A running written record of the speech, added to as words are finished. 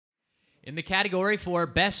In the category for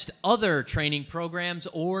Best Other Training Programs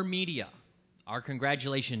or Media, our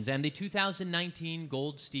congratulations and the 2019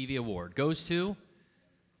 Gold Stevie Award goes to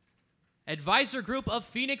Advisor Group of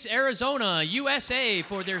Phoenix, Arizona, USA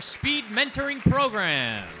for their Speed Mentoring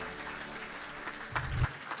Program.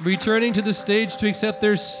 Returning to the stage to accept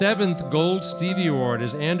their 7th Gold Stevie Award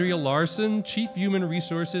is Andrea Larson, Chief Human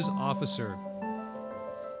Resources Officer.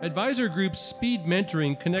 Advisor Group's Speed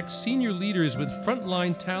Mentoring connects senior leaders with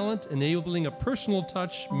frontline talent, enabling a personal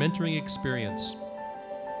touch mentoring experience.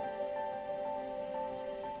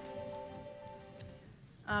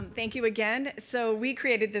 Thank you again. So we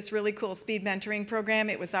created this really cool speed mentoring program.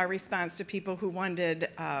 It was our response to people who wanted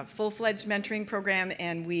a full-fledged mentoring program,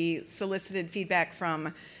 and we solicited feedback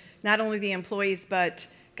from not only the employees, but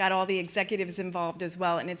got all the executives involved as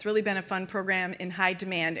well. And it's really been a fun program in high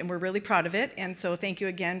demand, and we're really proud of it. And so thank you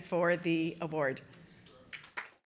again for the award.